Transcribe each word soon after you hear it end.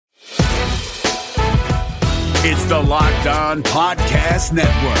It's the Locked On Podcast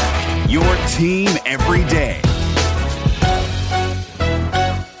Network, your team every day.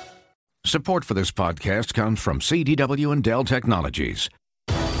 Support for this podcast comes from CDW and Dell Technologies.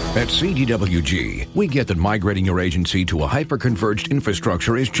 At CDWG, we get that migrating your agency to a hyper-converged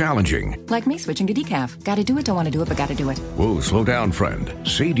infrastructure is challenging. Like me switching to decaf. Gotta do it, don't want to do it, but gotta do it. Whoa, slow down, friend.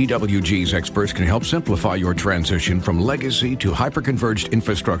 CDWG's experts can help simplify your transition from legacy to hyper-converged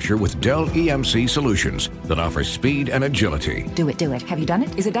infrastructure with Dell EMC solutions that offer speed and agility. Do it. Have you done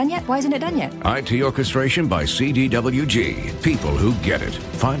it? Is it done yet? Why isn't it done yet? IT orchestration by CDWG. People who get it.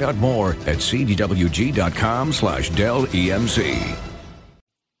 Find out more at cdwg.com/Dell EMC.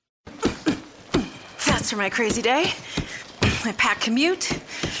 For my crazy day, my packed commute,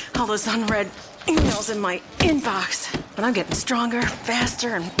 all those unread emails in my inbox. But I'm getting stronger,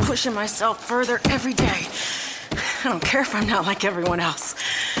 faster, and pushing myself further every day. I don't care if I'm not like everyone else.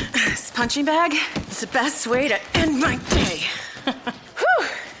 This punching bag is the best way to end my day. Whew.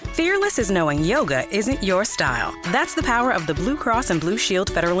 Fearless is knowing yoga isn't your style. That's the power of the Blue Cross and Blue Shield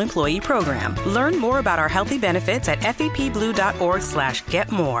Federal Employee Program. Learn more about our healthy benefits at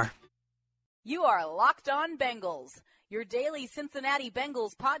fepblue.org/getmore. You are Locked On Bengals, your daily Cincinnati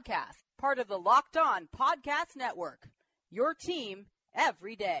Bengals podcast, part of the Locked On Podcast Network, your team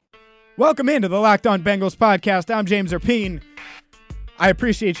every day. Welcome into the Locked On Bengals podcast. I'm James Rapien. I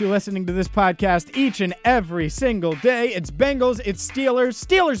appreciate you listening to this podcast each and every single day. It's Bengals, it's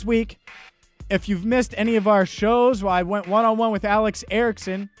Steelers week. If you've missed any of our shows, well, I went one-on-one with Alex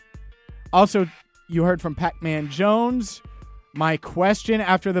Erickson. Also, you heard from Pac-Man Jones. My question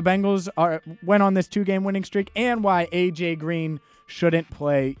after the Bengals went on this 2-game winning streak and why A.J. Green shouldn't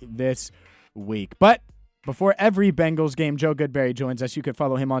play this week. But before every Bengals game, Joe Goodberry joins us. You can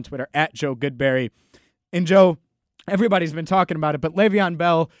follow him on Twitter at Joe Goodberry. And Joe, everybody's been talking about it, but Le'Veon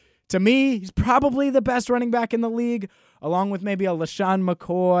Bell, to me, he's probably the best running back in the league, along with maybe a LaShawn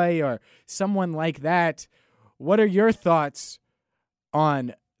McCoy or someone like that. What are your thoughts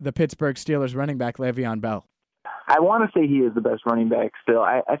on the Pittsburgh Steelers running back Le'Veon Bell? I want to say he is the best running back still.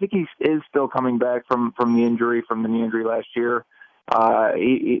 I think he is still coming back from the knee injury last year.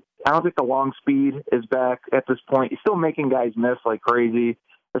 I don't think the long speed is back at this point. He's still making guys miss like crazy,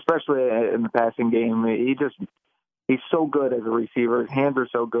 especially in the passing game. He's so good as a receiver. His hands are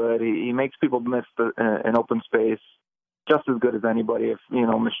so good. He makes people miss an open space just as good as anybody. If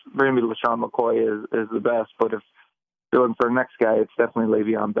maybe LaShawn McCoy is the best, but if you're looking for the next guy, it's definitely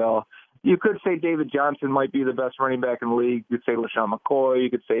Le'Veon Bell. You could say David Johnson might be the best running back in the league. You could say LaShawn McCoy. You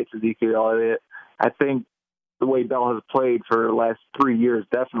could say it's Ezekiel Elliott. I think the way Bell has played for the last 3 years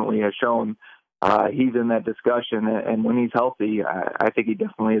definitely has shown he's in that discussion. And when he's healthy, I think he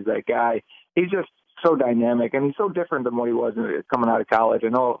definitely is that guy. He's just so dynamic, and he's so different than what he was coming out of college. I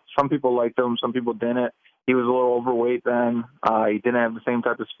know some people liked him, some people didn't. He was a little overweight then. He didn't have the same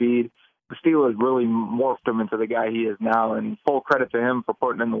type of speed. The Steelers really morphed him into the guy he is now, and full credit to him for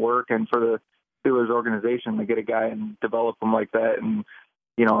putting in the work and for the Steelers organization to get a guy and develop him like that. And,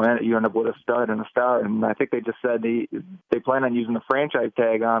 you end up with a stud and a star. And I think they just said they plan on using the franchise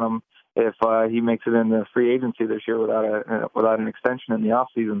tag on him if he makes it in the free agency this year without an extension in the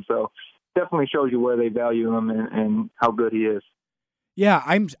offseason. So definitely shows you where they value him and how good he is. Yeah,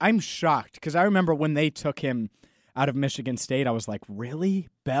 I'm shocked because I remember when they took him out of Michigan State, I was like, really?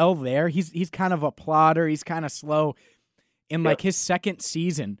 Bell there? He's kind of a plodder. He's kind of slow. In his second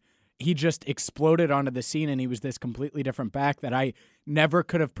season, he just exploded onto the scene, and he was this completely different back that I never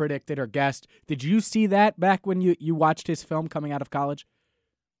could have predicted or guessed. Did you see that back when you watched his film coming out of college?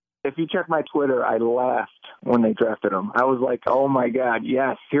 If you check my Twitter, I laughed when they drafted him. I was like, oh, my God,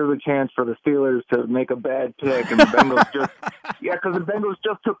 yes, here's a chance for the Steelers to make a bad pick. And the Bengals because the Bengals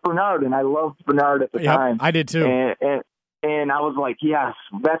just took Bernard, and I loved Bernard at the time. I did too. And I was like, yes,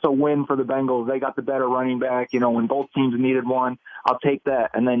 that's a win for the Bengals. They got the better running back. When both teams needed one, I'll take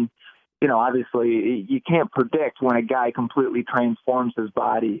that. And then, obviously you can't predict when a guy completely transforms his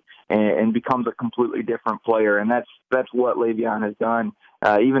body and becomes a completely different player. And that's what Le'Veon has done.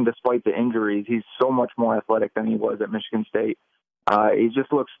 Even despite the injuries, he's so much more athletic than he was at Michigan State. He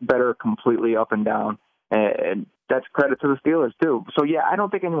just looks better completely up and down. And that's credit to the Steelers, too. So, yeah, I don't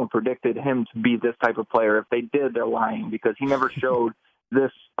think anyone predicted him to be this type of player. If they did, they're lying because he never showed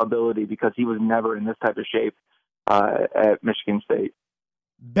this ability because he was never in this type of shape at Michigan State.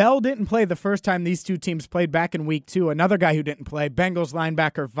 Bell didn't play the first time these two teams played back in week 2. Another guy who didn't play, Bengals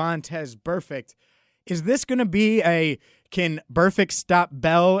linebacker Vontaze Burfict. Is this going to be can Burfict stop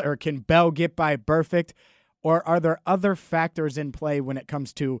Bell or can Bell get by Burfict? Or are there other factors in play when it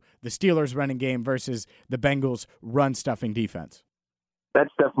comes to the Steelers running game versus the Bengals run-stuffing defense?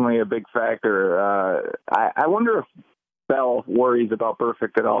 that's definitely a big factor. I wonder if Bell worries about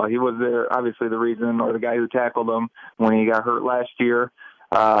Burfict at all. He was obviously the reason, or the guy who tackled him when he got hurt last year.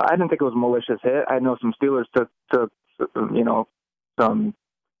 I didn't think it was a malicious hit. I know some Steelers took some.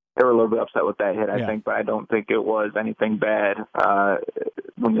 They were a little bit upset with that hit, I think, but I don't think it was anything bad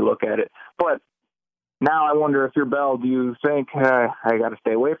when you look at it. But now I wonder if you're Bell, do you think, I got to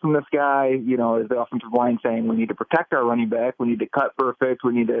stay away from this guy? You know, is the offensive line saying we need to protect our running back, we need to cut Burfict,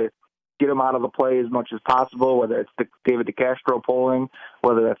 we need to get him out of the play as much as possible, whether it's David DeCastro pulling,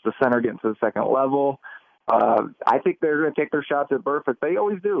 whether that's the center getting to the second level. I think they're going to take their shots at Burfict. They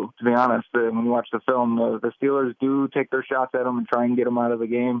always do, to be honest. When you watch the film, the Steelers do take their shots at him and try and get him out of the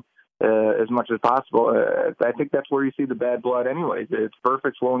game as much as possible. I think that's where you see the bad blood anyways. It's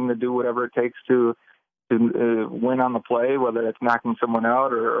Burfict's willing to do whatever it takes to win on the play, whether it's knocking someone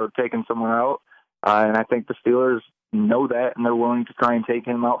out or taking someone out. And I think the Steelers know that, and they're willing to try and take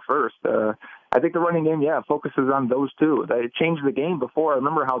him out first. I think the running game, focuses on those two. They changed the game before. I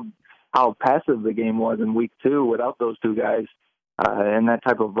remember how passive the game was in week 2 without those two guys, and that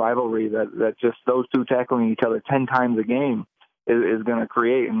type of rivalry that just those two tackling each other 10 times a game is going to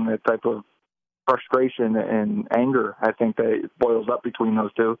create, and that type of frustration and anger, I think, that boils up between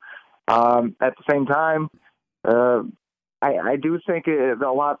those two. At the same time, I do think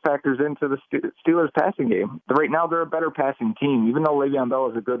a lot factors into the Steelers' passing game. Right now, they're a better passing team. Even though Le'Veon Bell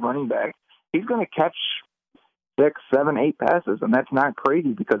is a good running back, he's going to catch 6, 7, 8 passes, and that's not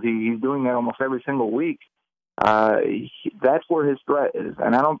crazy because he's doing that almost every single week. That's where his threat is,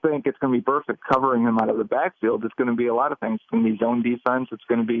 and I don't think it's going to be Burfict covering him out of the backfield. It's going to be a lot of things. It's going to be zone defense. It's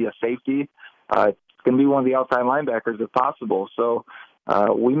going to be a safety. It's going to be one of the outside linebackers if possible. So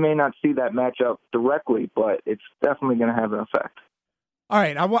we may not see that matchup directly, but it's definitely going to have an effect. All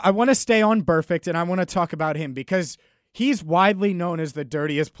right, I want to stay on Burfict, and I want to talk about him because he's widely known as the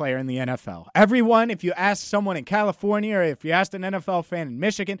dirtiest player in the NFL. Everyone, if you ask someone in California or if you ask an NFL fan in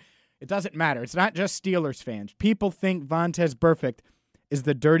Michigan, it doesn't matter. It's not just Steelers fans. People think Vontaze Burfict is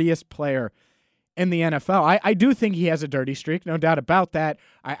the dirtiest player in the NFL. I do think he has a dirty streak, no doubt about that.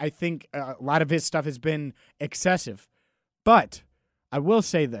 I think a lot of his stuff has been excessive. But I will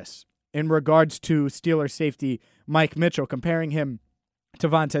say this in regards to Steelers safety Mike Mitchell, comparing him to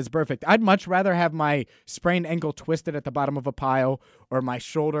Vontaze Burfict. I'd much rather have my sprained ankle twisted at the bottom of a pile or my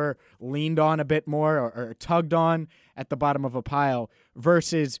shoulder leaned on a bit more or tugged on at the bottom of a pile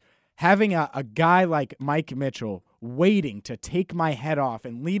versus having a guy like Mike Mitchell waiting to take my head off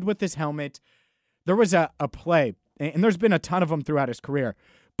and lead with his helmet. There was a play, and there's been a ton of them throughout his career,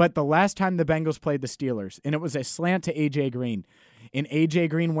 but the last time the Bengals played the Steelers, and it was a slant to A.J. Green, and A.J.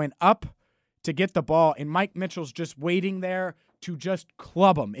 Green went up to get the ball, and Mike Mitchell's just waiting there to just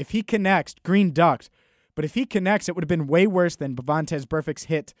club him. If he connects, Green ducks, but if he connects, it would have been way worse than Vontaze Burfict's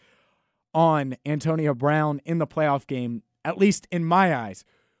hit on Antonio Brown in the playoff game, at least in my eyes.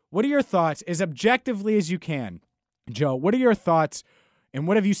 What are your thoughts, as objectively as you can, Joe? What are your thoughts, and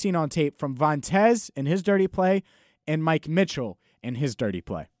what have you seen on tape from Vontaze and his dirty play and Mike Mitchell and his dirty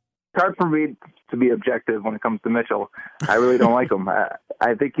play? It's hard for me to be objective when it comes to Mitchell. I really don't like him.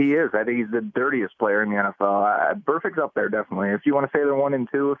 I think he is. I think he's the dirtiest player in the NFL. Burfict's up there, definitely. If you want to say they're 1 and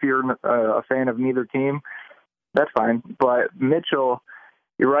 2, if you're a fan of neither team, that's fine. But Mitchell,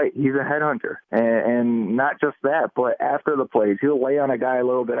 you're right, he's a headhunter. And not just that, but after the plays, he'll lay on a guy a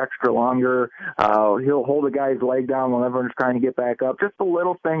little bit extra longer. He'll hold a guy's leg down when everyone's trying to get back up. Just the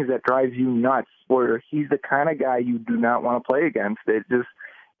little things that drives you nuts, where he's the kind of guy you do not want to play against.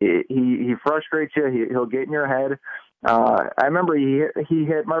 He frustrates you. He'll get in your head. I remember he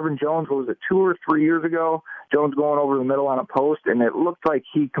hit Marvin Jones, what was it, 2 or 3 years ago? Jones going over the middle on a post, and it looked like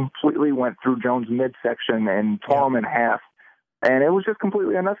he completely went through Jones' midsection and tore him in half. And it was just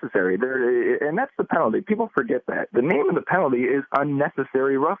completely unnecessary. And that's the penalty. People forget that. The name of the penalty is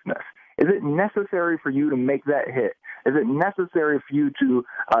unnecessary roughness. Is it necessary for you to make that hit? Is it necessary for you to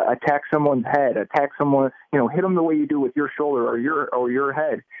attack someone's head, attack someone, hit them the way you do with your shoulder or your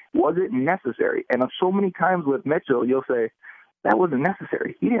head? Was it necessary? And so many times with Mitchell, you'll say, that wasn't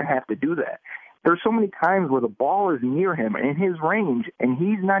necessary. He didn't have to do that. There's so many times where the ball is near him in his range, and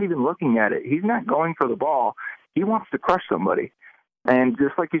he's not even looking at it. He's not going for the ball. He wants to crush somebody. And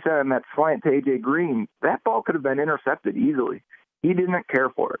just like you said in that slant to A.J. Green, that ball could have been intercepted easily. He didn't care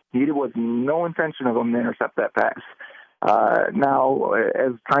for it. He was no intention of him to intercept that pass. Now,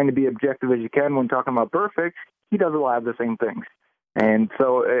 as trying to be objective as you can when talking about Burfict, he does a lot of the same things. And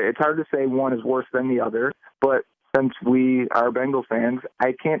so it's hard to say one is worse than the other, but since we are Bengals fans,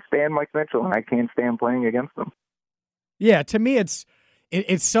 I can't stand Mike Mitchell, and I can't stand playing against him. Yeah, to me, it's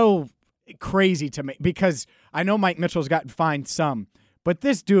so crazy to me because I know Mike Mitchell's gotten fined some, But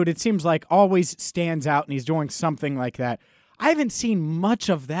this dude, it seems like, always stands out, and he's doing something like that. I haven't seen much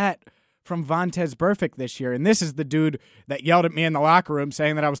of that from Vontaze Burfict this year, and this is the dude that yelled at me in the locker room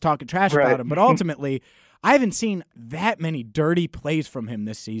saying that I was talking trash about him. But ultimately, I haven't seen that many dirty plays from him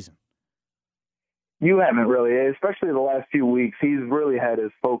this season. You haven't really, especially the last few weeks. He's really had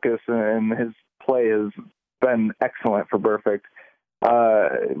his focus, and his play has been excellent for Burfict.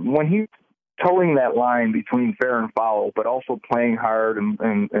 When he's towing that line between fair and foul, but also playing hard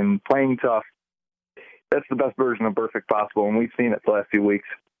and playing tough, that's the best version of Burfict possible, and we've seen it the last few weeks.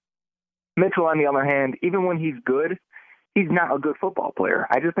 Mitchell, on the other hand, even when he's good, he's not a good football player.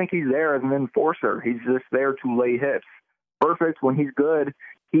 I just think he's there as an enforcer. He's just there to lay hits. Burfict, when he's good,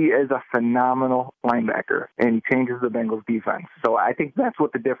 he is a phenomenal linebacker, and he changes the Bengals defense. So I think that's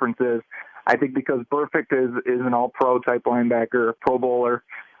what the difference is. I think because Burfict is an all-pro type linebacker, Pro Bowler,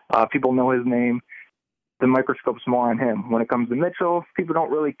 people know his name, the microscope's more on him. When it comes to Mitchell, people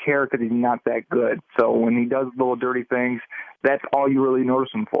don't really care because he's not that good. So when he does little dirty things, that's all you really notice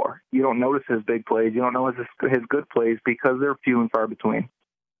him for. You don't notice his big plays. You don't notice his good plays because they're few and far between.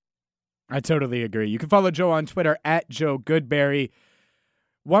 I totally agree. You can follow Joe on Twitter at Joe Goodberry.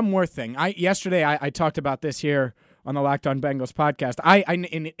 One more thing. Yesterday I talked about this here on the Locked On Bengals podcast. And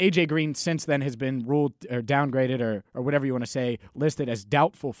AJ Green since then has been ruled or downgraded or whatever you want to say, listed as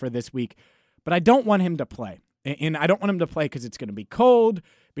doubtful for this week. But I don't want him to play. And I don't want him to play because it's going to be cold,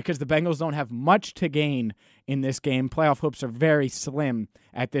 because the Bengals don't have much to gain in this game. Playoff hopes are very slim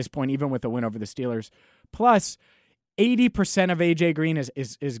at this point, even with a win over the Steelers. Plus, 80% of AJ Green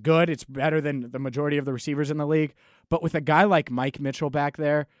is good. It's better than the majority of the receivers in the league. But with a guy like Mike Mitchell back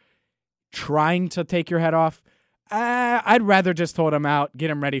there trying to take your head off, I'd rather just hold him out, get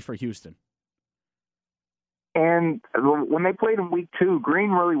him ready for Houston. And when they played in week 2, Green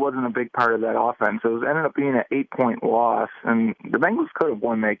really wasn't a big part of that offense. It ended up being an 8-point loss, and the Bengals could have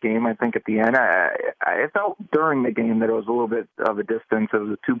won that game, I think, at the end. I felt during the game that it was a little bit of a distance. It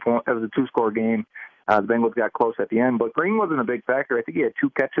was a two-score game. The Bengals got close at the end, but Green wasn't a big factor. I think he had 2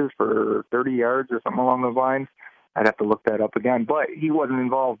 catches for 30 yards or something along those lines. I'd have to look that up again, but he wasn't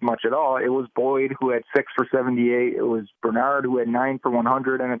involved much at all. It was Boyd who had 6 for 78. It was Bernard who had 9 for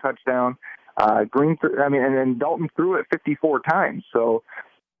 100 and a touchdown. And then Dalton threw it 54 times. So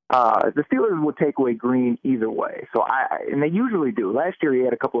the Steelers would take away Green either way. And they usually do. Last year he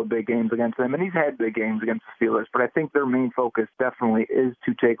had a couple of big games against them, and he's had big games against the Steelers. But I think their main focus definitely is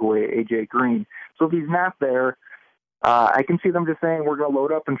to take away A.J. Green. So if he's not there, I can see them just saying we're going to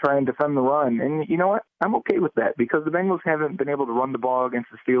load up and try and defend the run. And you know what? I'm okay with that because the Bengals haven't been able to run the ball against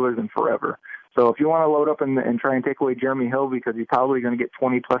the Steelers in forever. So if you want to load up and try and take away Jeremy Hill because he's probably going to get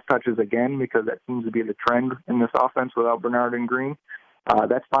 20-plus touches again because that seems to be the trend in this offense without Bernard and Green,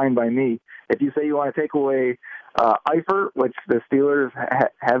 that's fine by me. If you say you want to take away Eifert, which the Steelers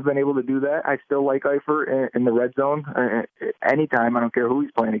have been able to do that, I still like Eifert in the red zone anytime. I don't care who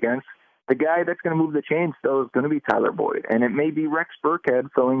he's playing against. The guy that's going to move the chain still is going to be Tyler Boyd, and it may be Rex Burkhead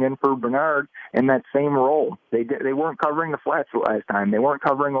filling in for Bernard in that same role. They weren't covering the flats last time. They weren't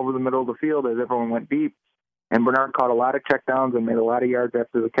covering over the middle of the field as everyone went deep, and Bernard caught a lot of checkdowns and made a lot of yards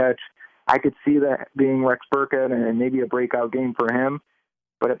after the catch. I could see that being Rex Burkhead and maybe a breakout game for him,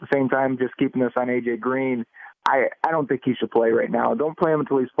 but at the same time, just keeping this on A.J. Green, I don't think he should play right now. Don't play him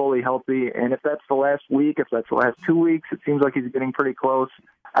until he's fully healthy, and if that's the last week, if that's the last 2 weeks, it seems like he's getting pretty close.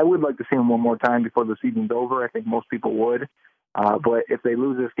 I would like to see him one more time before the season's over. I think most people would. But if they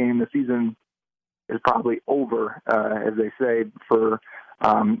lose this game, the season is probably over, as they say, for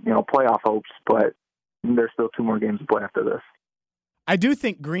playoff hopes. But there's still 2 more games to play after this. I do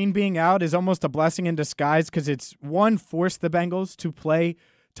think Green being out is almost a blessing in disguise because it's, one, forced the Bengals to play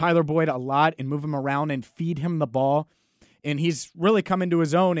Tyler Boyd a lot and move him around and feed him the ball. And he's really come into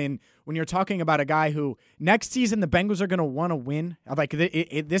his own. And when you're talking about a guy who next season the Bengals are going to want to win, like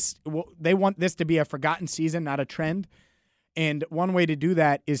they want this to be a forgotten season, not a trend. And one way to do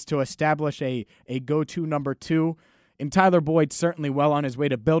that is to establish a go-to number 2. And Tyler Boyd's certainly well on his way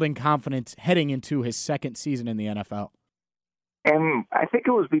to building confidence heading into his second season in the NFL. And I think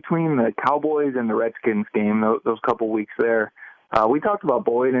it was between the Cowboys and the Redskins game, those couple weeks there. We talked about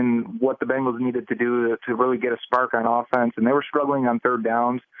Boyd and what the Bengals needed to do to really get a spark on offense, and they were struggling on third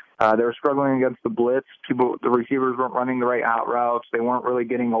downs. They were struggling against the blitz. The receivers weren't running the right out routes. They weren't really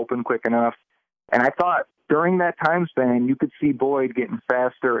getting open quick enough. And I thought during that time span, you could see Boyd getting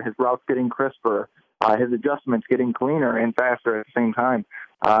faster, his routes getting crisper, his adjustments getting cleaner and faster at the same time.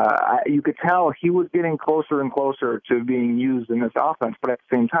 You could tell he was getting closer and closer to being used in this offense, but at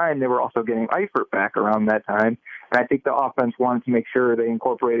the same time, they were also getting Eifert back around that time. And I think the offense wanted to make sure they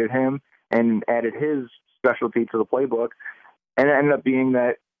incorporated him and added his specialty to the playbook. And it ended up being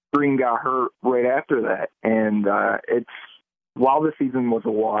that Green got hurt right after that. And while the season was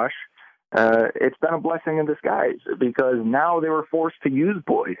a wash, it's been a blessing in disguise because now they were forced to use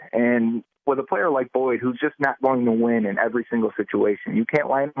Boyd. And with a player like Boyd, who's just not going to win in every single situation, you can't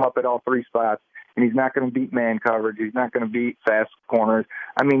line him up at all three spots, and he's not going to beat man coverage. He's not going to beat fast corners.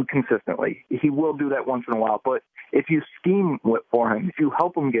 I mean, consistently. He will do that once in a while, but if you scheme for him, if you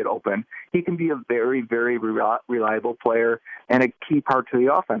help him get open, he can be a very, very reliable player and a key part to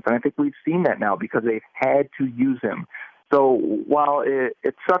the offense. And I think we've seen that now because they've had to use him. So while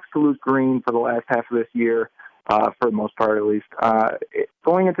it sucks to lose Green for the last half of this year, for the most part at least,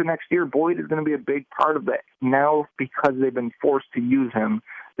 going into next year, Boyd is going to be a big part of that. Now, because they've been forced to use him,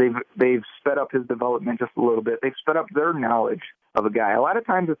 they've sped up his development just a little bit. They've sped up their knowledge of a guy. A lot of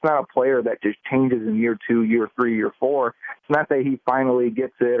times it's not a player that just changes in year 2, year 3, year 4. It's not that he finally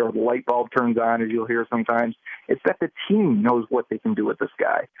gets it or the light bulb turns on, as you'll hear sometimes. It's that the team knows what they can do with this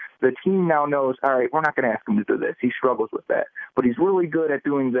guy. The team now knows, all right, we're not going to ask him to do this. He struggles with that. But he's really good at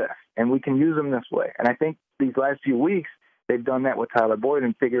doing this, and we can use him this way. And I think these last few weeks, they've done that with Tyler Boyd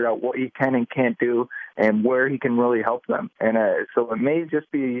and figured out what he can and can't do and where he can really help them. And so it may just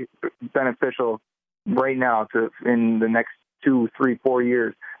be beneficial right now in the next 2, 3, 4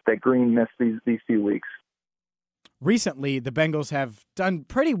 years that Green missed these few weeks. Recently, the Bengals have done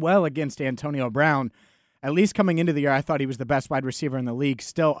pretty well against Antonio Brown. At least coming into the year, I thought he was the best wide receiver in the league,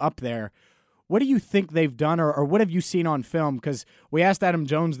 still up there. What do you think they've done, or what have you seen on film? Because we asked Adam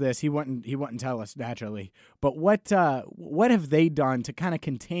Jones this, he wouldn't tell us naturally. But what have they done to kind of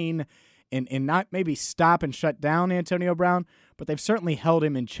contain and not maybe stop and shut down Antonio Brown? But they've certainly held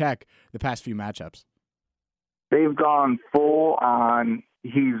him in check the past few matchups. They've gone full on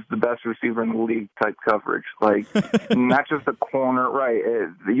he's the best receiver in the league type coverage. Like, not just a corner, right?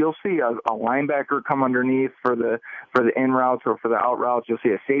 You'll see a linebacker come underneath for the in routes or for the out routes. You'll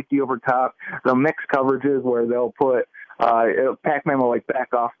see a safety over top. They'll mix coverages where they'll put Pac-Man will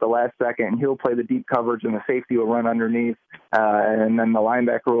back off the last second, and he'll play the deep coverage, and the safety will run underneath, and then the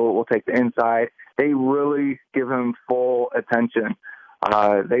linebacker will take the inside. They really give him full attention.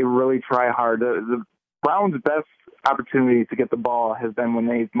 They really try hard. The Browns' best opportunity to get the ball has been when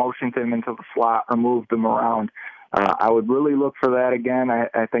they've motioned him into the slot or moved him around. I would really look for that again.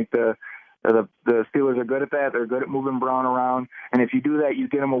 I think the Steelers are good at that. They're good at moving Brown around. And if you do that, you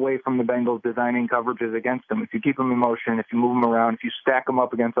get him away from the Bengals designing coverages against him. If you keep him in motion, if you move him around, if you stack him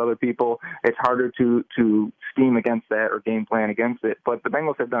up against other people, it's harder to scheme against that or game plan against it. But the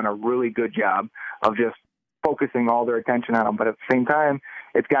Bengals have done a really good job of just focusing all their attention on him. But at the same time,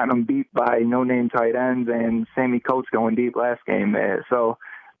 it's gotten them beat by no-name tight ends and Sammy Coates going deep last game. So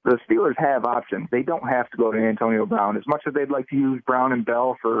the Steelers have options. They don't have to go to Antonio Brown. As much as they'd like to use Brown and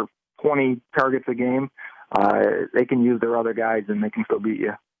Bell for 20 targets a game, they can use their other guys and they can still beat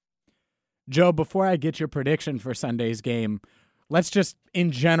you. Joe, before I get your prediction for Sunday's game, let's just,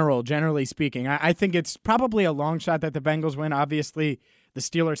 generally speaking, I think it's probably a long shot that the Bengals win. Obviously, the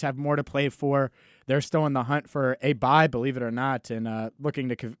Steelers have more to play for. They're still in the hunt for a bye, believe it or not, and looking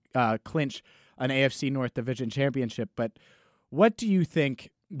to clinch an AFC North Division championship. But what do you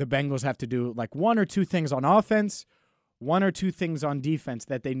think the Bengals have to do, like one or two things on offense, one or two things on defense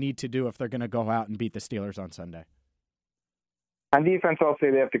that they need to do if they're going to go out and beat the Steelers on Sunday? On defense, I'll say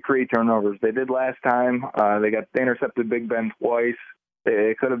they have to create turnovers. They did last time. They intercepted Big Ben twice.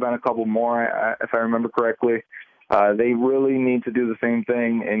 It could have been a couple more, if I remember correctly. They really need to do the same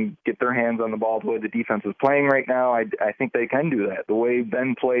thing and get their hands on the ball the way the defense is playing right now. I think they can do that. The way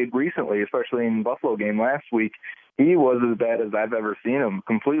Ben played recently, especially in the Buffalo game last week, he was as bad as I've ever seen him.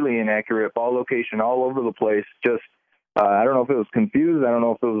 Completely inaccurate, ball location all over the place. Just, I don't know if it was confused. I don't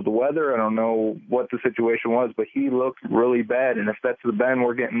know if it was the weather. I don't know what the situation was, but he looked really bad. And if that's the Ben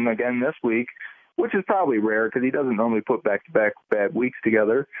we're getting again this week, which is probably rare because he doesn't normally put back-to-back bad weeks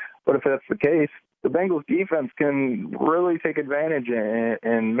together, but if that's the case, the Bengals defense can really take advantage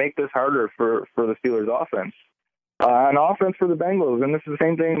and make this harder for the Steelers offense. On offense for the Bengals, and this is the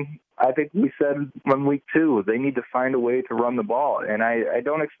same thing I think we said in week 2, they need to find a way to run the ball, and I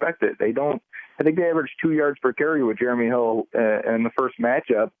don't expect it. I think they averaged 2 yards per carry with Jeremy Hill in the first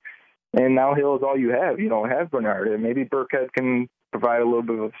matchup, and now Hill is all you have. You don't have Bernard, and maybe Burkhead can provide a little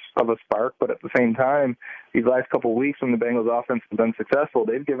bit of a spark, but at the same time, these last couple of weeks when the Bengals offense has been successful,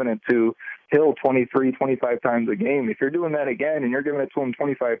 they've given it to Hill 23, 25 times a game. If you're doing that again and you're giving it to him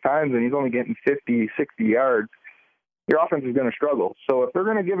 25 times and he's only getting 50, 60 yards, your offense is going to struggle. So if they're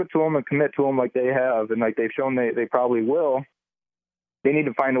going to give it to him and commit to him like they have and like they've shown they probably will, they need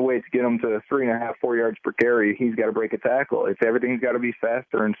to find a way to get him to 3.5, 4 yards per carry. He's got to break a tackle. Everything's got to be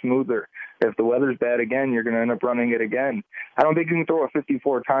faster and smoother. If the weather's bad again, you're going to end up running it again. I don't think you can throw it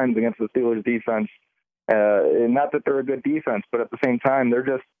 54 times against the Steelers defense. Not that they're a good defense, but at the same time, they're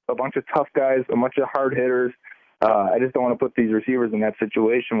just a bunch of tough guys, a bunch of hard hitters. I just don't want to put these receivers in that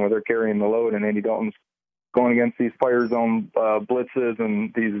situation where they're carrying the load and Andy Dalton's going against these fire zone blitzes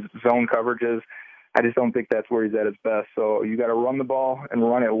and these zone coverages. I just don't think that's where he's at his best. So you got to run the ball and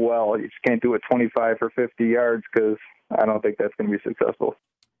run it well. You just can't do it 25 for 50 yards because I don't think that's going to be successful.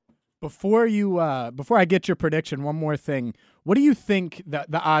 Before I get your prediction, one more thing. What do you think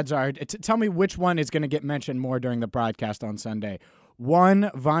the odds are? Tell me which one is going to get mentioned more during the broadcast on Sunday.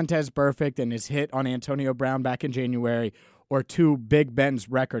 1, Vontaze Burfict and his hit on Antonio Brown back in January, or 2, Big Ben's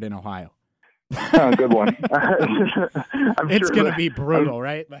record in Ohio. Good one. It's going to be brutal,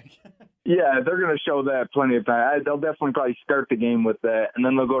 right? Yeah, they're going to show that plenty of time. They'll definitely probably start the game with that, and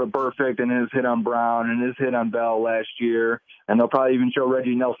then they'll go to Burfict and his hit on Brown and his hit on Bell last year, and they'll probably even show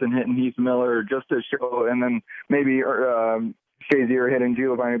Reggie Nelson hitting Heath Miller just to show, and then maybe Shazier hitting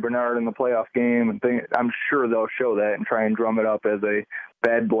Giovanni Bernard in the playoff game, and I'm sure they'll show that and try and drum it up as a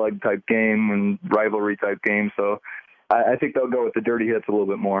bad blood type game and rivalry type game. So I think they'll go with the dirty hits a little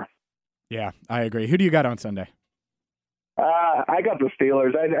bit more. Yeah, I agree. Who do you got on Sunday? I got the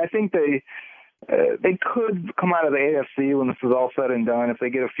Steelers. I think they could come out of the AFC when this is all said and done if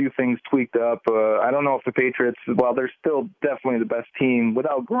they get a few things tweaked up. I don't know if the Patriots, while they're still definitely the best team,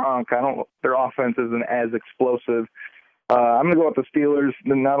 without Gronk, their offense isn't as explosive. I'm going to go with the Steelers,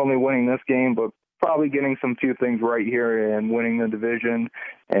 not only winning this game, but probably getting some few things right here and winning the division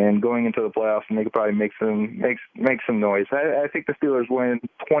and going into the playoffs, and they could probably make some noise. I think the Steelers win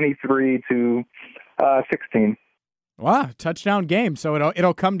 23-16. Wow, touchdown game. So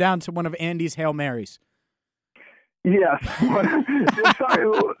it'll come down to one of Andy's Hail Marys. Yes. Some of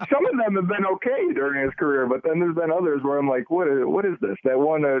them have been okay during his career, but then there's been others where I'm like, what is this? That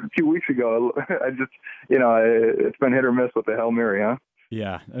one a few weeks ago, it's been hit or miss with the Hail Mary, huh?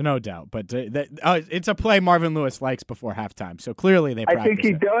 Yeah, no doubt. But it's a play Marvin Lewis likes before halftime, so clearly they practice I think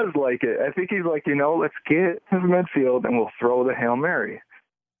he does like it. I think he's like, let's get to the midfield and we'll throw the Hail Mary.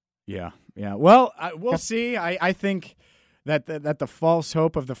 Yeah. Well, we'll see. I think that the false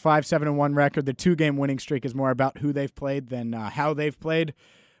hope of the 5-7-1 record, the 2-game winning streak, is more about who they've played than how they've played.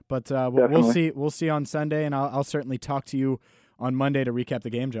 But we'll see. We'll see on Sunday, and I'll certainly talk to you on Monday to recap the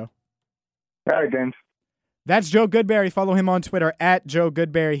game, Joe. All right, James. That's Joe Goodberry. Follow him on Twitter at Joe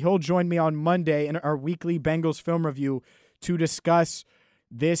Goodberry. He'll join me on Monday in our weekly Bengals film review to discuss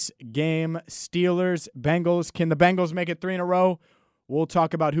this game. Steelers, Bengals. Can the Bengals make it 3 in a row? We'll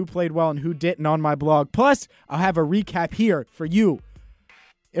talk about who played well and who didn't on my blog. Plus, I'll have a recap here for you.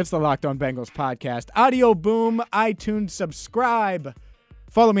 It's the Locked On Bengals podcast. Audio Boom, iTunes, subscribe.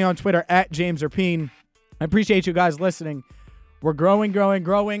 Follow me on Twitter at James Rapien. I appreciate you guys listening. We're growing.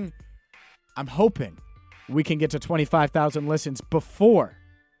 I'm hoping we can get to 25,000 listens before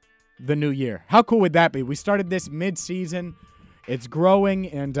the new year. How cool would that be? We started this mid-season. It's growing,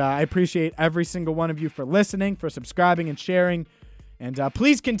 and I appreciate every single one of you for listening, for subscribing and sharing. And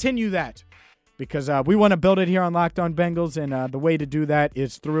please continue that, because we want to build it here on Locked On Bengals, and the way to do that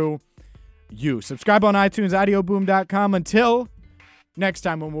is through you. Subscribe on iTunes, audioboom.com. Until next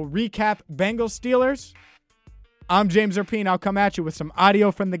time, when we'll recap Bengals Steelers, I'm James Rapien. I'll come at you with some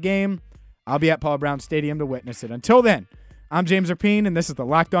audio from the game. I'll be at Paul Brown Stadium to witness it. Until then, I'm James Rapien, and this is the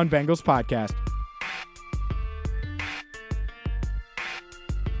Locked On Bengals podcast.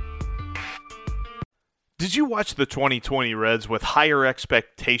 Did you watch the 2020 Reds with higher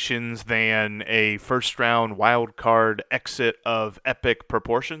expectations than a first-round wild card exit of epic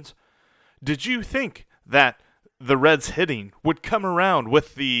proportions? Did you think that the Reds hitting would come around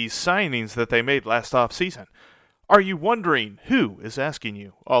with the signings that they made last offseason? Are you wondering who is asking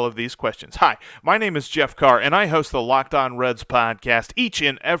you all of these questions? Hi, my name is Jeff Carr, and I host the Locked On Reds podcast each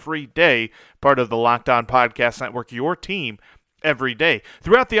and every day, part of the Locked On Podcast Network, your team every day.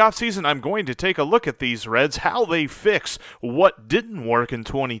 Throughout the offseason, I'm going to take a look at these Reds, how they fix what didn't work in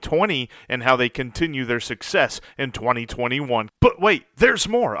 2020, and how they continue their success in 2021. But wait, there's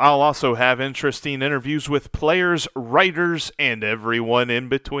more. I'll also have interesting interviews with players, writers, and everyone in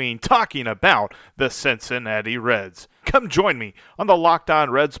between talking about the Cincinnati Reds. Come join me on the Locked On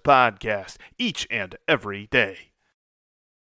Reds podcast each and every day.